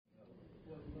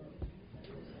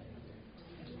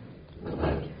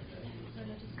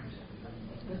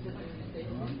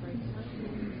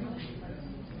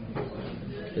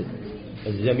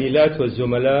الزميلات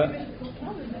والزملاء،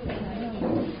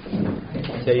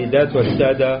 السيدات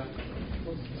والسادة،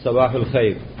 صباح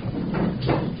الخير.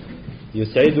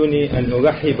 يسعدني أن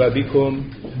أرحب بكم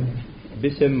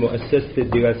باسم مؤسسة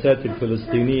الدراسات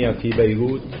الفلسطينية في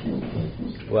بيروت،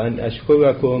 وأن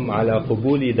أشكركم على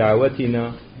قبول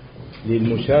دعوتنا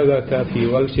للمشاركة في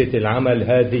ورشة العمل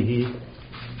هذه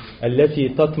التي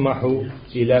تطمح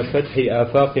إلى فتح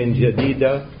آفاق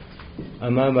جديدة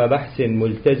أمام بحث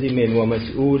ملتزم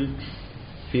ومسؤول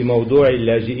في موضوع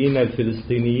اللاجئين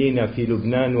الفلسطينيين في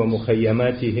لبنان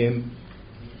ومخيماتهم،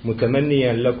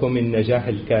 متمنيا لكم النجاح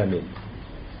الكامل.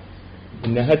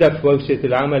 إن هدف ورشة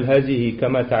العمل هذه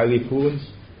كما تعرفون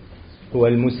هو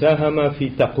المساهمة في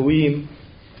تقويم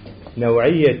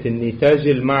نوعية النتاج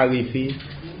المعرفي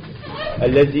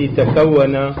الذي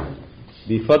تكون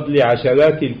بفضل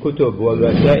عشرات الكتب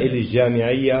والرسائل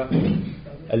الجامعية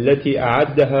التي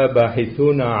أعدها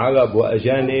باحثون عرب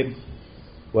وأجانب،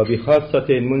 وبخاصة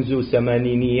منذ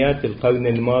ثمانينيات القرن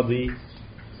الماضي،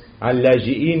 عن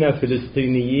لاجئين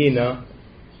فلسطينيين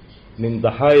من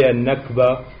ضحايا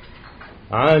النكبة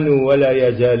عانوا ولا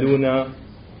يزالون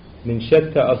من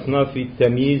شتى أصناف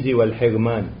التمييز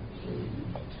والحرمان.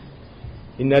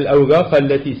 إن الأوراق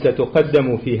التي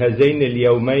ستقدم في هذين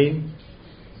اليومين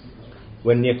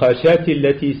والنقاشات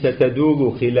التي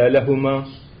ستدور خلالهما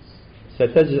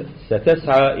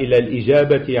ستسعى إلى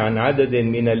الإجابة عن عدد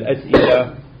من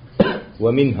الأسئلة،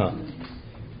 ومنها: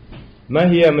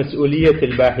 ما هي مسؤولية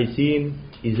الباحثين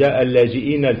إزاء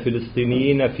اللاجئين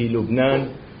الفلسطينيين في لبنان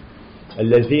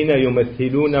الذين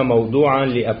يمثلون موضوعا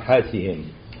لأبحاثهم؟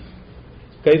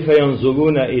 كيف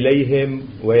ينظرون إليهم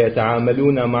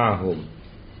ويتعاملون معهم؟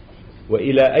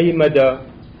 وإلى أي مدى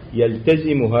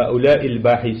يلتزم هؤلاء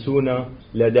الباحثون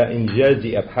لدى إنجاز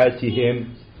أبحاثهم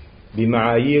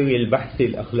بمعايير البحث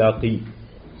الأخلاقي؟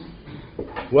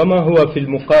 وما هو في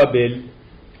المقابل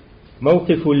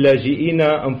موقف اللاجئين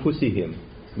أنفسهم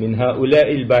من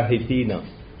هؤلاء الباحثين،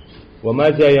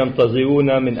 وماذا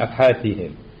ينتظرون من أبحاثهم؟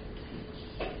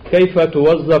 كيف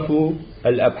توظف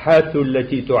الأبحاث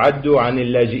التي تعد عن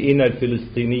اللاجئين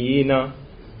الفلسطينيين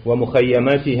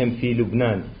ومخيماتهم في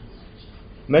لبنان؟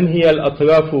 من هي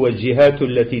الأطراف والجهات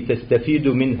التي تستفيد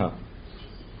منها؟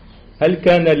 هل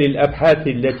كان للأبحاث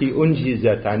التي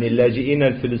أنجزت عن اللاجئين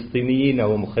الفلسطينيين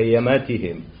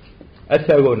ومخيماتهم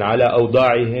أثر على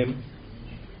أوضاعهم؟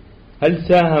 هل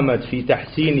ساهمت في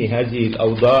تحسين هذه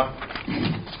الأوضاع؟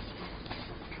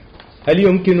 هل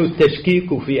يمكن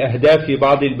التشكيك في أهداف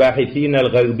بعض الباحثين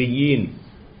الغربيين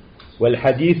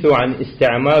والحديث عن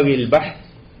استعمار البحث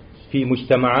في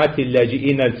مجتمعات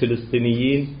اللاجئين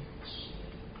الفلسطينيين؟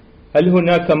 هل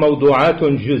هناك موضوعات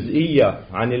جزئية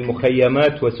عن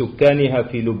المخيمات وسكانها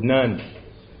في لبنان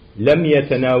لم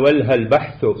يتناولها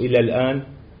البحث إلى الآن؟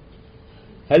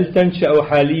 هل تنشأ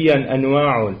حاليا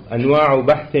أنواع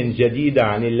بحث جديدة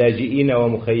عن اللاجئين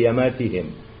ومخيماتهم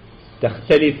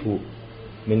تختلف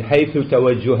من حيث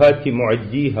توجهات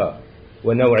معديها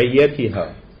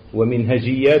ونوعيتها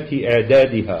ومنهجيات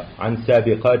إعدادها عن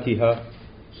سابقاتها؟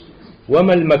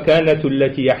 وما المكانة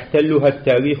التي يحتلها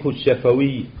التاريخ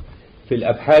الشفوي في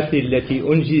الأبحاث التي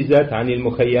أنجزت عن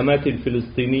المخيمات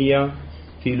الفلسطينية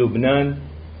في لبنان؟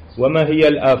 وما هي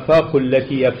الآفاق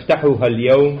التي يفتحها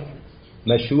اليوم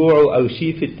مشروع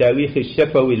أرشيف التاريخ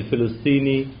الشفوي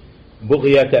الفلسطيني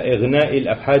بغية إغناء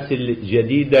الأبحاث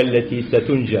الجديدة التي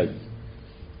ستنجز؟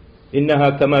 إنها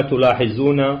كما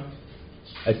تلاحظون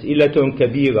أسئلة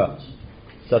كبيرة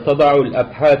ستضع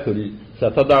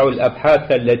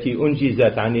الأبحاث التي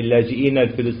أنجزت عن اللاجئين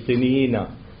الفلسطينيين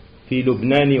في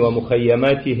لبنان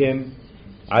ومخيماتهم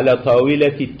على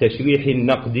طاولة التشريح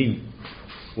النقدي،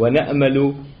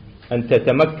 ونأمل أن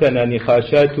تتمكن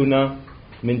نقاشاتنا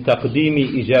من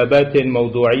تقديم إجابات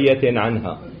موضوعية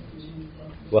عنها.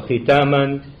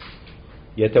 وختاما،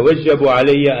 يتوجب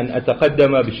علي أن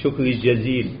أتقدم بالشكر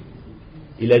الجزيل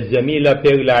إلى الزميلة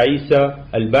بيرلا عيسى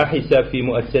الباحثة في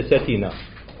مؤسستنا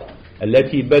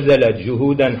التي بذلت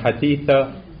جهودا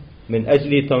حثيثة من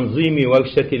أجل تنظيم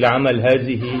ورشة العمل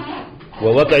هذه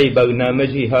ووضع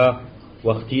برنامجها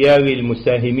واختيار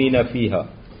المساهمين فيها.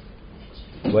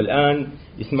 والآن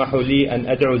اسمحوا لي أن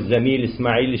أدعو الزميل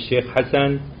إسماعيل الشيخ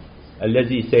حسن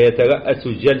الذي سيترأس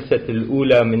الجلسة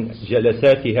الأولى من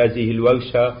جلسات هذه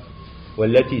الورشة،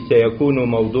 والتي سيكون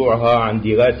موضوعها عن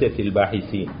دراسة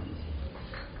الباحثين.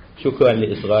 شكرا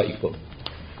لإصغائكم.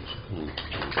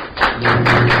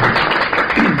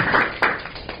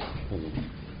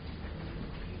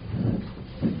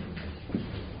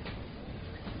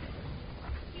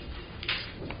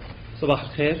 صباح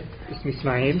الخير، اسمي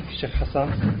إسماعيل الشيخ حسن.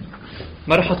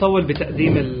 ما رح أطول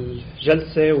بتقديم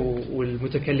جلسة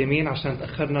والمتكلمين عشان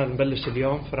تأخرنا نبلش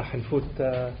اليوم، فرح نفوت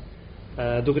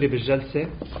دغري بالجلسة.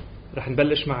 رح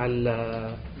نبلش مع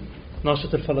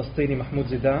الناشط الفلسطيني محمود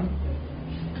زيدان.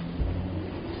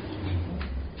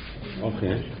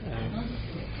 اوكي.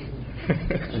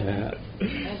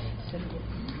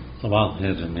 صباح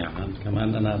الخير جميعا.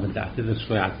 كمان انا بدي اعتذر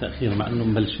شوي على التاخير مع انه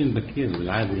مبلشين بكير،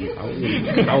 بالعاده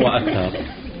متعوى اكثر.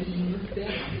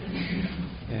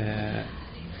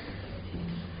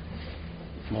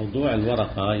 موضوع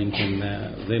الورقه يمكن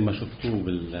زي ما شفتوه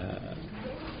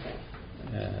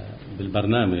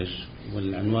بالبرنامج،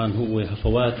 والعنوان هو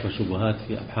هفوات وشبهات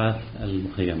في ابحاث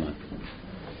المخيمات.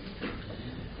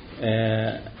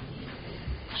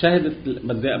 شاهدت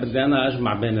بدي أنا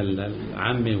أجمع بين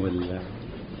العامة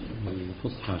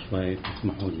والفصحى شوي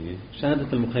تسمحوا لي.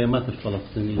 شاهدت المخيمات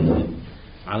الفلسطينية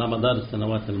على مدار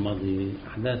السنوات الماضية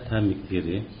أحداث هامة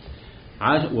كثيرة،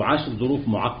 وعاشت ظروف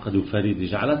معقدة وفريدة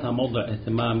جعلتها موضع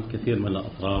اهتمام كثير من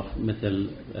الأطراف، مثل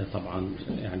طبعا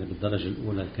يعني بالدرجة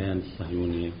الأولى الكيان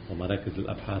الصهيوني ومراكز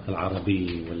الأبحاث العربية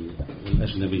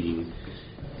والأجنبية،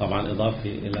 طبعا إضافة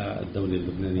إلى الدولة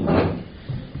اللبنانية،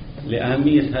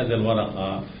 لأهمية هذه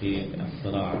الورقة في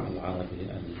الصراع العربي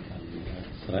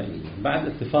الإسرائيلي. بعد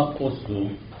اتفاق أوسلو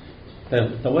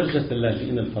توجس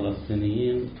اللاجئين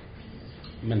الفلسطينيين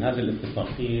من هذه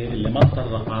الاتفاقية اللي ما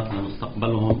تطرقت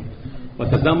لمستقبلهم،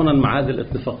 وتزامنا مع هذه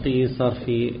الاتفاقية صار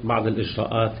في بعض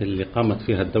الإجراءات اللي قامت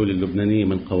فيها الدولة اللبنانية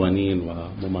من قوانين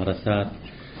وممارسات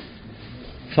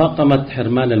فاقمت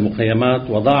حرمان المخيمات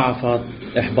وضاعفت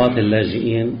إحباط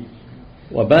اللاجئين،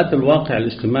 وبات الواقع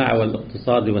الاجتماعي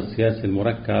والاقتصادي والسياسي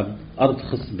المركب أرض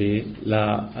خصبة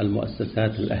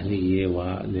للمؤسسات الأهلية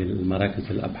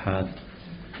وللمراكز الأبحاث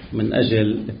من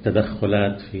أجل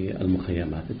التدخلات في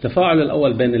المخيمات. التفاعل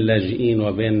الأول بين اللاجئين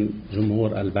وبين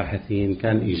جمهور الباحثين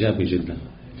كان إيجابي جدا،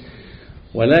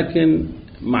 ولكن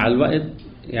مع الوقت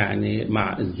يعني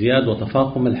مع ازدياد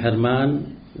وتفاقم الحرمان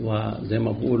وزي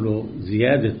ما بقولوا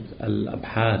زيادة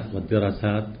الأبحاث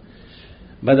والدراسات،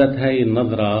 بدأت هاي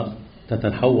النظرة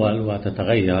تتحول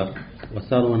وتتغير،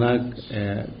 وصار هناك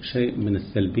شيء من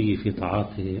السلبية في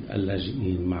تعاطي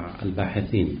اللاجئين مع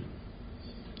الباحثين.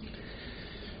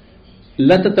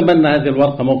 لا تتبنى هذه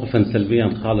الورقة موقفا سلبيا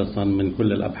خالصا من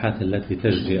كل الأبحاث التي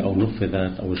تجري أو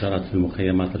نفذت أو جرت في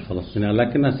المخيمات الفلسطينية،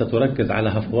 لكنها ستركز على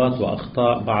هفوات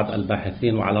وأخطاء بعض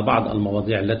الباحثين وعلى بعض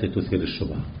المواضيع التي تثير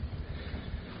الشبهة.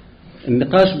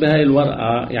 النقاش بهذه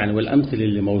الورقة يعني والأمثلة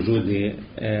اللي موجودة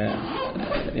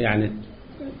يعني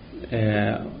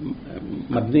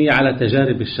مبنية على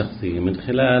تجارب الشخصية من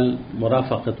خلال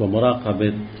مرافقة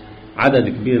ومراقبة عدد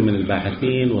كبير من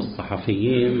الباحثين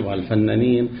والصحفيين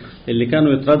والفنانين اللي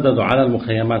كانوا يترددوا على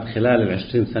المخيمات خلال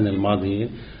 20 سنة الماضية،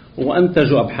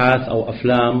 وأنتجوا أبحاث أو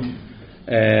أفلام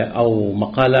أو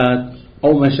مقالات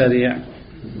أو مشاريع،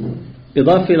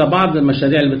 إضافة إلى بعض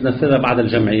المشاريع اللي بتنفذها بعض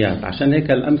الجمعيات. عشان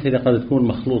هيك الأمثلة قد تكون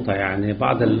مخلوطة، يعني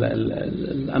بعض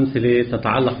الأمثلة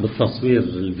تتعلق بالتصوير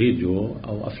الفيديو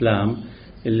أو أفلام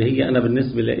اللي هي أنا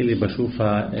بالنسبة لي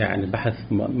بشوفها يعني بحث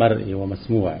مرئي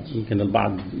ومسموع، يمكن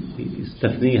البعض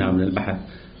يستثنيها من البحث.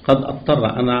 قد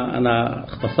أضطر أنا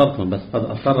اختصرتهم، بس قد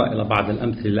أضطر إلى بعض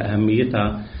الأمثلة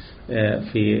لأهميتها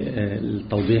في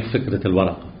توضيح فكرة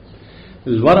الورقة.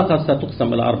 الورقة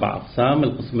ستقسم إلى 4 أقسام.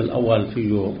 القسم الأول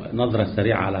فيه نظرة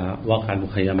سريعة على واقع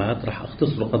المخيمات، رح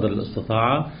أختصره قدر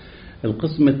الاستطاعة.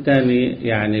 القسم الثاني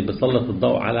يعني بسلط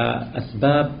الضوء على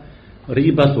أسباب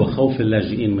ريبة وخوف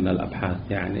اللاجئين من الأبحاث،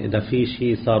 يعني إذا في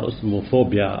شيء صار اسمه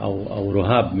فوبيا أو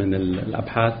رهاب من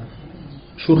الأبحاث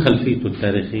شو خلفيته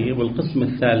التاريخية. والقسم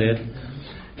الثالث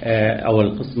أو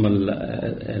القسم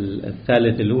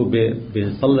الثالث اللي هو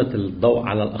بيسلط الضوء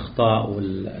على الأخطاء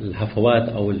والهفوات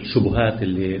أو الشبهات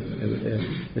اللي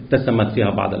اتسمت فيها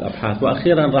بعض الأبحاث.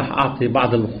 وأخيرا راح أعطي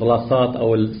بعض الخلاصات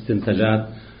أو الاستنتاجات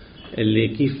اللي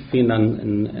كيف فينا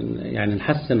يعني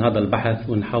نحسن هذا البحث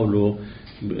ونحاوله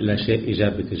إلى شيء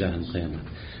إيجابي تجاه المخيمات.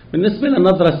 بالنسبة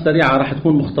للنظرة السريعة راح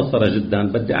تكون مختصرة جدا.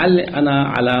 بدي أعلق أنا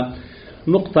على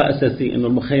نقطة أساسية، إنه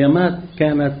المخيمات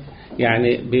كانت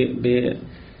يعني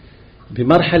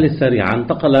بمرحلة سريعة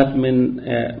انتقلت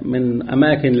من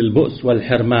أماكن البؤس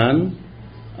والحرمان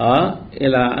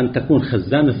إلى أن تكون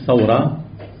خزان الثورة،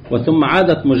 وثم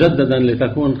عادت مجددا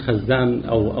لتكون خزان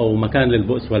أو مكان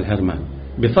للبؤس والحرمان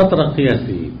بفترة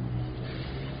قياسية.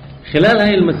 خلال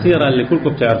هذه المسيرة اللي كلكم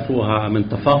بتعرفوها من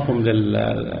تفاقم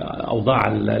للأوضاع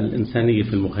الإنسانية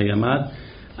في المخيمات،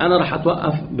 أنا راح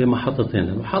أتوقف بمحطتين.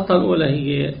 المحطة الأولى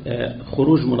هي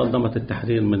خروج منظمة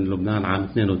التحرير من لبنان عام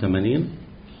 82،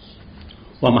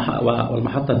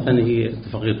 والمحطة الثانية هي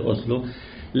اتفاقية أوسلو،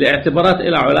 لاعتبارات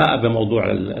إلى علاقة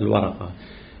بموضوع الورقة.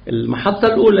 المحطة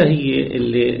الأولى هي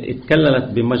اللي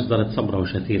اتكللت بمجزرة صبرا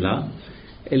وشتيلة،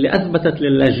 اللي أثبتت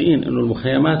للاجئين أنه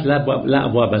المخيمات لا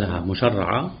أبواب لها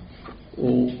مشرعة،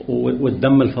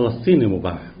 والدم الفلسطيني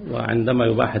مباح، وعندما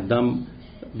يباح الدم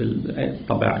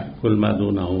بالطبع كل ما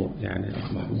دونه يعني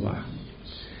أصبح مباح.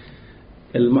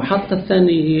 المحطة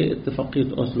الثانية هي اتفاقية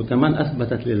أوسلو، كمان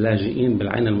أثبتت للاجئين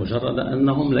بالعين المجردة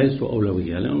أنهم ليسوا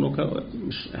أولوية، لأنه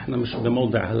إحنا مش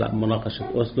بموضع هلأ مناقشة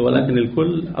أوسلو، ولكن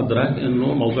الكل أدرك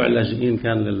أنه موضوع اللاجئين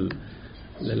كان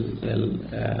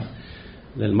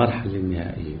للمرحلة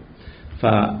النهائية.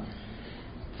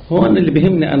 فهون اللي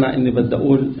بيهمني أنا إني بدي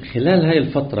أقول خلال هاي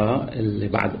الفترة اللي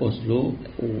بعد أوسلو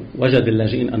وجد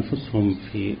اللاجئين أنفسهم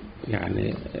في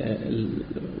يعني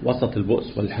وسط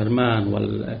البؤس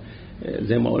والحرمان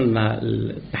زي ما قلنا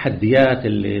التحديات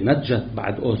اللي نتجت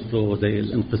بعد أوسلو، زي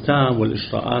الانقسام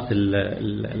والإجراءات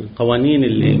القوانين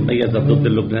اللي ميزت ضد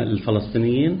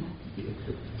الفلسطينيين.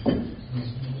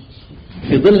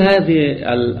 في ظل هذه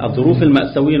الظروف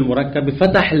المأساوية المركبة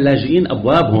فتح اللاجئين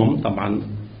أبوابهم، طبعا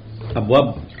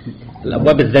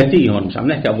الأبواب الذاتية، هون مش عم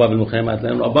نحكي أبواب المخيمات،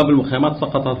 لأنه أبواب المخيمات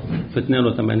سقطت في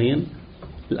 82.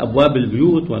 الأبواب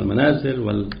البيوت والمنازل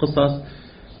والقصص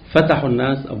فتحوا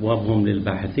الناس أبوابهم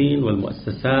للباحثين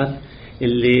والمؤسسات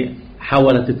اللي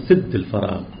حاولت تسد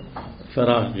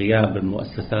فراغ غياب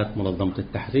المؤسسات منظمة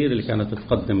التحرير اللي كانت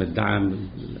تقدم الدعم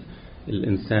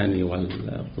الإنساني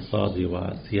والاقتصادي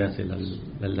والسياسي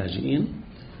للاجئين.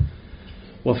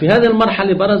 وفي هذه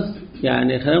المرحلة برز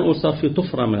يعني خلينا نقول صار في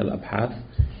طفرة من الأبحاث.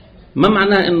 ما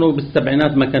معناه أنه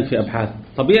بالسبعينات ما كان في أبحاث،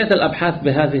 طبيعة الأبحاث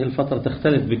بهذه الفترة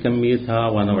تختلف بكميتها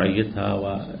ونوعيتها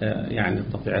ويعني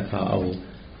طبيعتها أو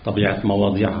طبيعة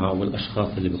مواضيعها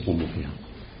والأشخاص اللي بيقوموا فيها.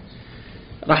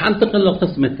 راح أنتقل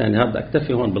للقسم الثاني، هذا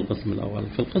أكتفي هون بالقسم الأول.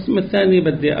 في القسم الثاني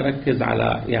بدي أركز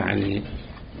على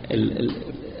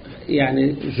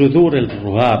يعني جذور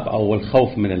الرهاب أو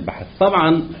الخوف من البحث.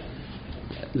 طبعا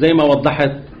زي ما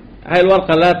وضحت هاي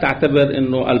الورقة لا تعتبر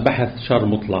أنه البحث شر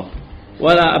مطلق،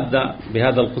 ولا أبدأ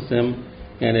بهذا القسم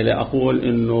يعني لأقول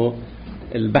أنه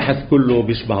البحث كله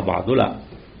بيشبه بعضه، لا،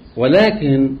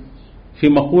 ولكن في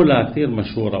مقولة كثير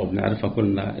مشهورة وبنعرفها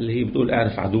كلنا اللي هي بتقول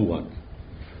اعرف عدوك.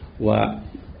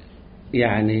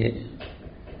 ويعني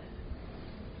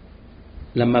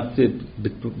لما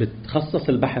بتخصص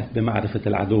البحث بمعرفة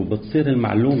العدو بتصير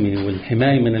المعلومة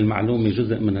والحماية من المعلومة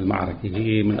جزء من المعركة،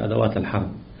 هي من أدوات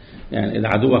الحرب. يعني إذا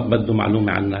عدوك بده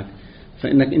معلومة عنك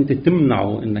فإنك أنت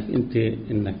تمنعه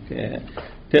إنك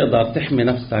تقدر تحمي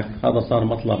نفسك، هذا صار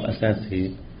مطلب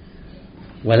أساسي.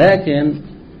 ولكن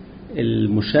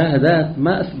المشاهدات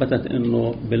ما أثبتت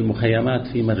أنه بالمخيمات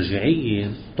في مرجعية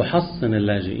تحصن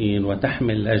اللاجئين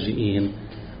وتحمي اللاجئين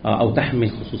أو تحمي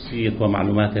خصوصية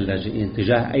ومعلومات اللاجئين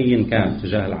تجاه أي كان،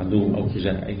 تجاه العدو أو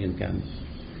تجاه أي كان.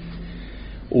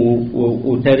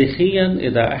 وتاريخيا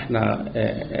إذا احنا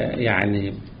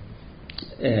يعني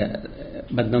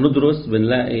بدنا ندرس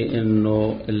بنلاقي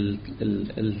أنه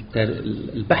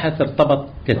البحث ارتبط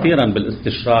كثيرا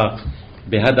بالاستشراق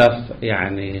بهدف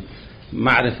يعني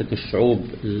معرفة الشعوب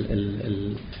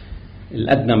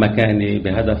الأدنى مكانة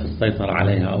بهدف السيطرة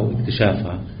عليها أو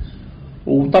اكتشافها.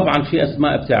 وطبعا في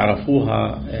أسماء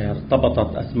بتعرفوها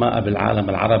ارتبطت أسماء بالعالم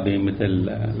العربي مثل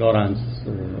لورانس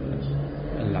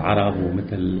العرب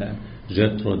ومثل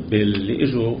جيرترود بيل اللي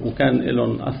اجوا وكان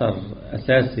لهم أثر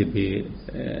أساسي ب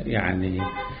يعني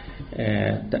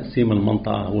تقسيم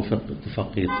المنطقة وفق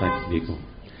اتفاقية سايكس-بيكو.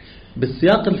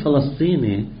 بالسياق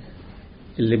الفلسطيني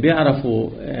اللي بيعرفوا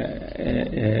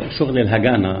شغل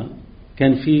الهجانة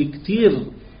كان في كتير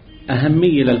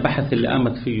أهمية للبحث اللي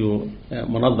قامت فيه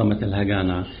منظمة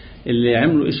الهجانة، اللي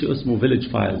عملوا إشي اسمه فيليج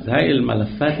فايلز. هاي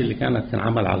الملفات اللي كانت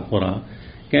تنعمل على القرى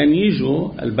كان يجوا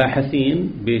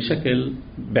الباحثين بشكل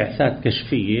بعثات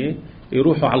كشفية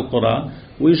يروحوا على القرى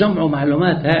ويجمعوا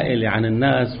معلومات هائلة عن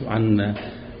الناس وعن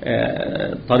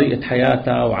طريقة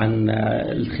حياتها وعن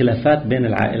الخلافات بين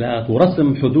العائلات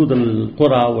ورسم حدود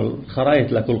القرى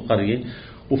والخرائط لكل قرية.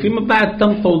 وفيما بعد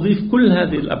تم توظيف كل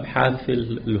هذه الأبحاث في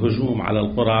الهجوم على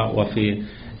القرى وفي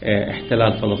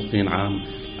احتلال فلسطين عام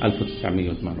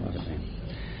 1948.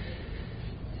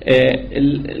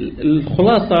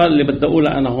 الخلاصة اللي بدي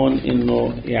أقولها أنا هون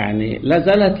إنه يعني لا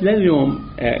زالت لليوم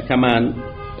كمان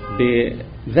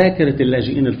بذاكرة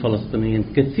اللاجئين الفلسطينيين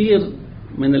كثير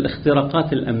من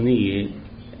الاختراقات الأمنية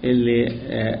اللي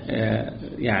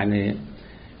يعني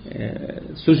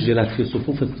سجلت في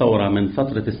صفوف الثورة من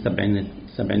فترة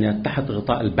السبعينات تحت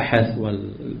غطاء البحث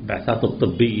والبعثات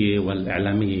الطبية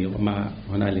والإعلامية وما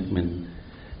هنالك من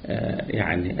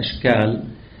يعني أشكال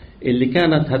اللي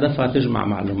كانت هدفها تجمع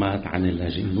معلومات عن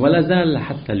اللاجئين. ولا زال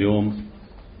حتى اليوم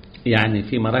يعني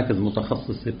في مراكز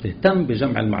متخصصة تهتم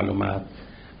بجمع المعلومات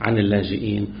عن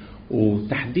اللاجئين،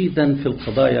 وتحديدا في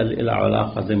القضايا اللي لها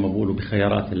علاقة زي ما بقولوا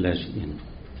بخيارات اللاجئين.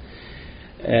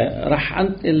 راح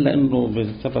أنتقل لأنه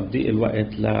بسبب ضيق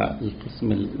الوقت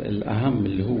للقسم الأهم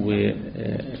اللي هو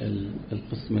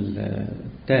القسم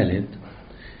الثالث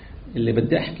اللي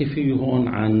بدي أحكي فيه هون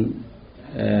عن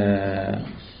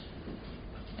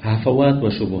هفوات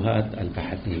وشبهات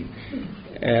الباحثين.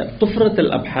 طفرة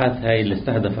الأبحاث هاي اللي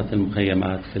استهدفت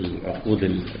المخيمات في العقود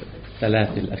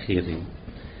الثلاثة الأخيرة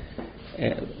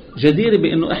جديرة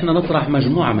بأنه إحنا نطرح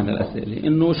مجموعة من الأسئلة،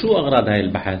 إنه شو أغراض هاي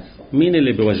البحث، مين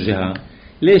اللي بيوجهها،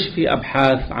 ليش في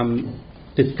أبحاث عم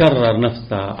تتكرر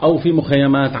نفسها أو في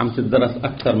مخيمات عم تدرس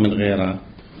أكثر من غيرها.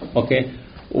 أوكي،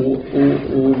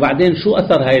 وبعدين شو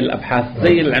أثر هاي الأبحاث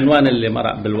زي العنوان اللي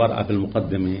مرق بالورقة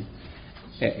بالمقدمة،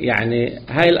 يعني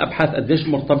هاي الأبحاث قديش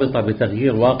مرتبطة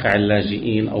بتغيير واقع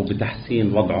اللاجئين أو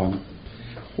بتحسين وضعهم،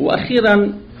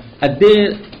 وأخيرا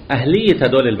قديه أهلية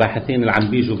هدول الباحثين اللي عم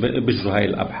بيجروا هاي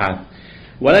الأبحاث.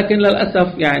 ولكن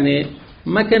للأسف يعني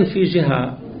ما كان في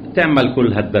جهة تعمل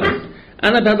كل هالدرس.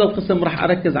 أنا بهذا القسم راح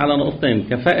أركز على نقطتين: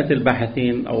 كفاءة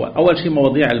الباحثين، أو أول شيء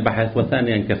مواضيع البحث،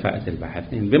 وثانيا كفاءة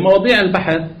الباحثين. بمواضيع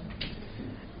البحث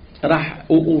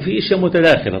وفي اشياء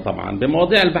متداخلة طبعا.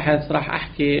 بمواضيع البحث راح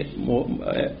أحكي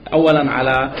أولا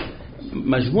على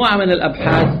مجموعة من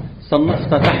الأبحاث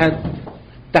صنفتها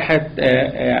تحت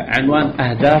عنوان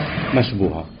أهداف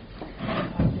مشبوهة.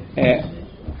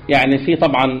 يعني في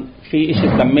طبعا في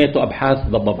شيء سميته أبحاث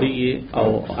ضبابية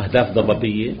أو أهداف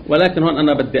ضبابية، ولكن هون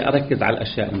أنا بدي أركز على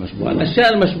الأشياء المشبوهة.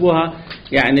 الأشياء المشبوهة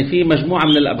يعني في مجموعة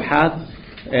من الأبحاث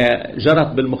جرت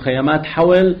بالمخيمات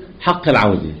حول حق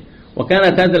العودة،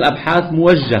 وكانت هذه الأبحاث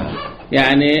موجهة.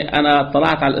 يعني أنا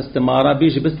طلعت على الاستمارة،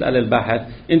 بيجي بسأل الباحث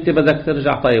أنت بدك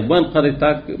ترجع، طيب وين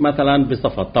قريتك؟ مثلا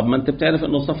بصفد. طب ما أنت بتعرف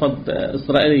أنه صفد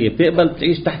إسرائيلية، بتقبل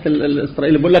تعيش تحت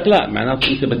الإسرائيلي؟ بقول لك لا،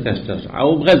 معناته أنت بدك ترجع.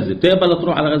 أو بغزة، بتقبل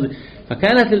تروح على غزة.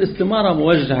 فكانت الاستمارة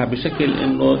موجهة بشكل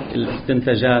أنه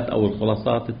الاستنتاجات أو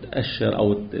الخلاصات تأشر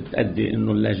أو تؤدي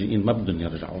أنه اللاجئين ما بدهم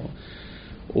يرجعوا.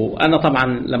 وأنا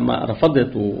طبعا لما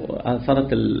رفضت وأثرت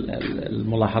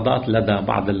الملاحظات لدى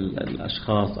بعض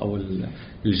الأشخاص أو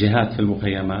الجهات في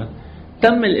المخيمات،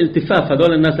 تم الالتفاف.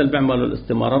 هذول الناس اللي بيعملوا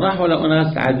الاستمارة راحوا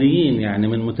لأناس عاديين يعني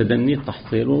من متدني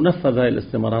التحصيل، ونفذ هاي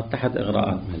الاستمارات تحت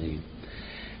إغراءات مالية.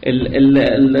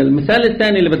 المثال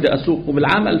الثاني اللي بدي أسوقه،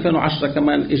 بالعام 2010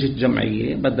 كمان اجت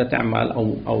جمعية بدها تعمل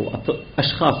أو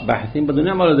أشخاص باحثين بدهم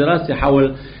يعملوا دراسة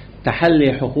حول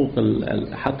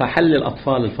تحلي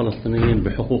الأطفال الفلسطينيين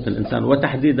بحقوق الإنسان،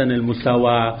 وتحديدا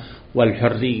المساواة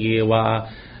والحرية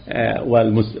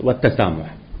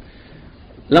والتسامح.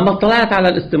 لما طلعت على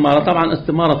الاستمارة، طبعا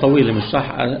استمارة طويلة مش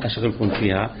راح أشغلكم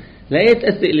فيها، لقيت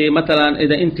أسئلة مثلا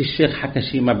إذا أنت الشيخ حكى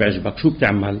شيء ما بيعجبك شو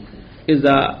بتعمل؟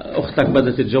 إذا أختك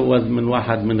بدها تتجوز من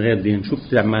واحد من غير دين شو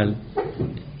بتعمل؟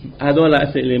 هذول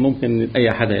أسئلة ممكن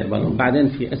أي حدا يقبلهم. بعدين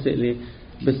في أسئلة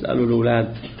بيسألوا الأولاد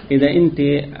إذا أنت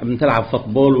بتلعب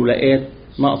فوتبول ولقيت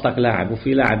ناقصك لاعب،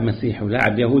 وفي لاعب مسيحي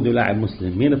ولاعب يهودي ولاعب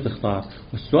مسلم، مين بتختار؟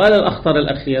 والسؤال الأخطر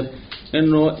الأخير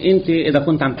إنه أنت إذا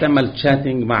كنت عم تعمل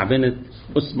تشاتينج مع بنت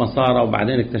اسمها سارة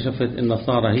وبعدين اكتشفت إن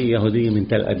سارة هي يهودية من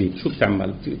تل أبيب شو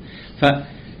بتعمل؟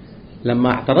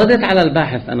 فلما اعترضت على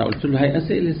الباحث أنا قلت له هاي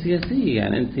أسئلة سياسية،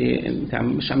 يعني أنت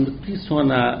مش عم تقيس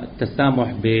هنا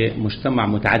التسامح بمجتمع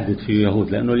متعدد فيه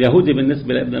يهود، لأنه اليهودي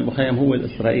بالنسبة لابن المخيم هو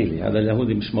الإسرائيلي، هذا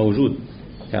اليهودي مش موجود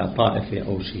كطائفة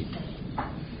أو شيء.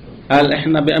 قال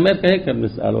إحنا بأمريكا هيك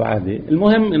بنسأله عادي.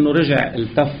 المهم إنه رجع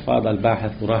التف هذا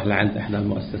الباحث وراح لعند إحدى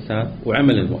المؤسسات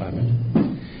وعمل المقابلة.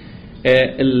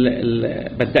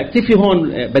 بدي أكتفي هون،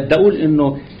 بدي أقول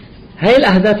إنه هاي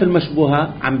الأهداف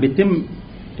المشبوهة عم بيتم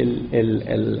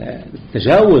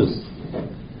التجاوز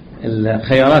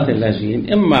الخيارات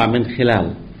اللاجئين، إما من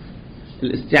خلال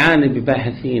الاستعانة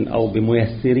بباحثين أو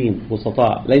بميسرين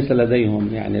وسطاء ليس لديهم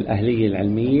يعني الأهلية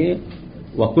العلمية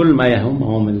وكل ما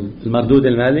يهمهم المردود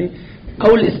المالي،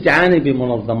 أو الاستعانة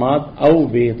بمنظمات أو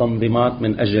بتنظيمات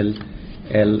من أجل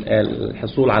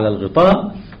الحصول على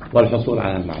الغطاء والحصول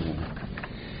على المعلومات.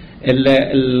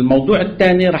 الموضوع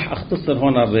الثاني رح أختصر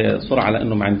هنا بسرعة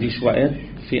لأنه ما عنديش وقت،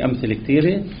 في أمثلة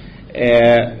كثيرة.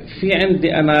 في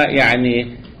عندي أنا يعني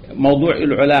موضوع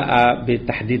العلاقة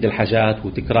بتحديد الحاجات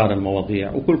وتكرار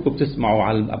المواضيع، وكلكم بتسمعوا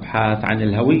على الأبحاث عن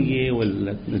الهوية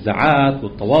والنزاعات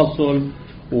والتواصل،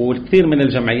 والكثير من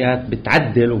الجمعيات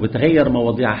بتعدل وبتغير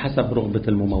مواضيعها حسب رغبة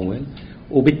الممول،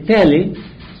 وبالتالي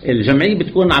الجمعية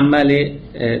بتكون عمالة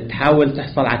تحاول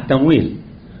تحصل على التمويل،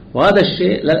 وهذا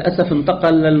الشيء للأسف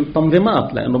انتقل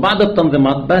للتنظيمات، لأنه بعض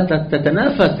التنظيمات باتت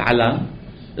تتنافس على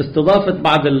استضافة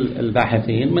بعض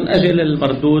الباحثين من أجل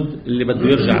المردود اللي بده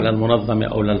يرجع للمنظمة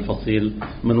أو للفصيل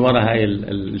من وراء هاي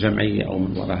الجمعية أو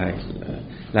من وراء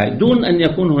هاي دون أن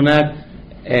يكون هناك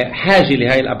حاجة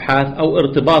لهذه الأبحاث أو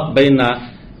ارتباط بين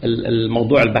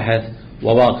الموضوع البحث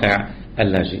وواقع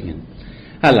اللاجئين.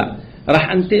 هلا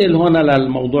راح انتقل هنا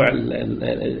للموضوع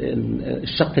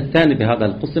الشق الثاني بهذا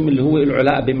القسم اللي هو له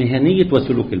علاقة بمهنية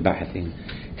وسلوك الباحثين.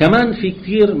 كمان في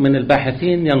كثير من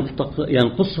الباحثين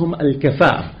ينقصهم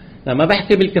الكفاءة. لما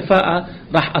بحكي بالكفاءة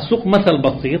راح أسوق مثل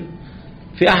بسيط.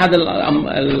 في أحد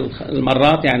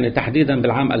المرات يعني تحديدا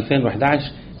بالعام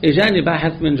 2011 إجاني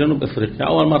باحث من جنوب أفريقيا،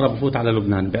 أول مرة بفوت على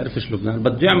لبنان، بيعرفش لبنان،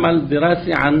 بده يعمل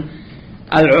دراسة عن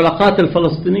العلاقات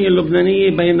الفلسطينية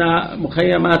اللبنانية بين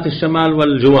مخيمات الشمال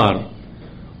والجوار،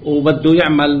 وبده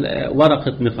يعمل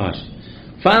ورقة نقاش.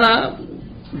 فأنا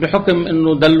بحكم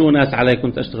انه دلوا ناس علي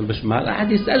كنت اشتغل بالشمال،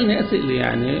 قاعد يسالني اسئله،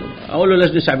 يعني اقول له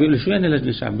لجنه شعبيه، يقول لي شو يعني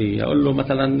لجنه شعبيه؟ اقول له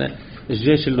مثلا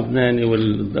الجيش اللبناني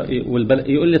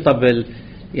يقول لي طب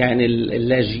يعني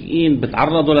اللاجئين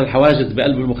بتعرضوا للحواجز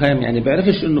بقلب المخيم، يعني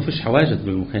بيعرفش انه فيش حواجز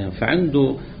بالمخيم،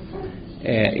 فعنده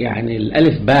يعني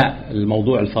الالف باء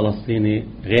الموضوع الفلسطيني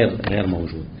غير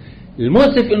موجود.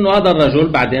 المؤسف انه هذا الرجل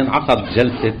بعدين عقد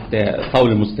جلسه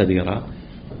طاوله مستديره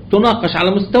تناقش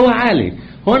على مستوى عالي.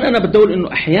 هون أنا بدي أقول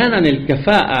إنه أحيانا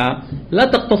الكفاءة لا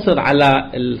تقتصر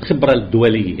على الخبرة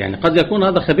الدولية، يعني قد يكون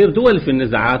هذا خبير دولي في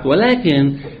النزاعات،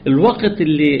 ولكن الوقت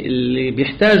اللي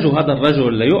بيحتاجه هذا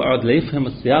الرجل ليقعد ليفهم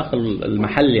السياق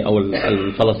المحلي أو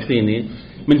الفلسطيني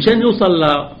من شان يوصل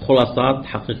لخلاصات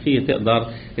حقيقية تقدر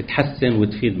تحسن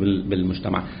وتفيد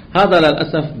بالمجتمع. هذا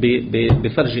للأسف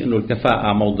بفرجي إنه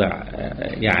الكفاءة موضع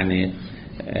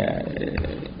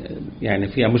يعني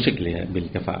فيها مشكلة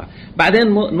بالكفاءة.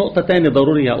 بعدين نقطة تانية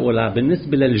ضرورية أقولها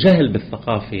بالنسبة للجهل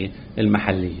بالثقافة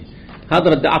المحلية.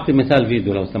 هذا بدي أعطي مثال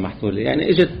فيديو لو سمحتوا لي. يعني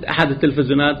إجت أحد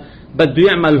التلفزيونات بده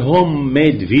يعمل هوم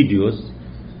ميد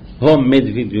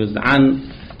فيديوز عن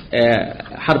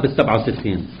حرب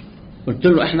 67. قلت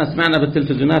له إحنا سمعنا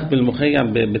بالتلفزيونات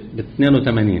بالمخيم ب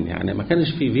 82، يعني ما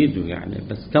كانش في فيديو، يعني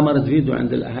بس كاميرا فيديو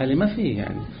عند الأهالي ما في.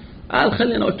 يعني قال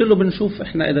خلينا، قلت له بنشوف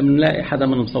احنا اذا بنلاقي حدا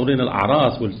من مصورين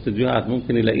الاعراس والاستديوهات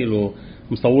ممكن يلاقي له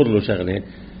مصور له شغله.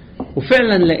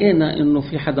 وفعلا لقينا انه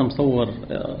في حدا مصور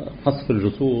قصف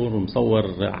الجسور، ومصور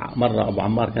مره ابو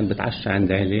عمار كان بتعشى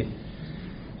عند علي،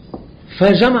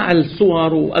 فجمع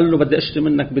الصور وقال له بدي اشتري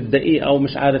منك بالدقيقه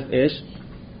ومش عارف ايش.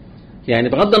 يعني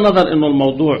بغض النظر انه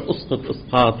الموضوع اسقط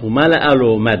اسقاط وما لقى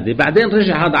له ماده، بعدين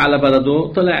رجع هذا على بلده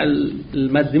طلع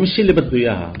الماده مش اللي بده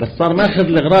اياها، بس صار ماخذ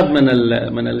الاغراض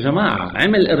من الجماعه،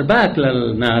 عمل ارباك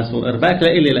للناس وارباك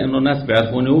لإلي لانه الناس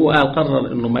بيعرفوني، هو قال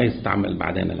قرر انه ما يستعمل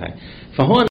بعدين الهي. فهون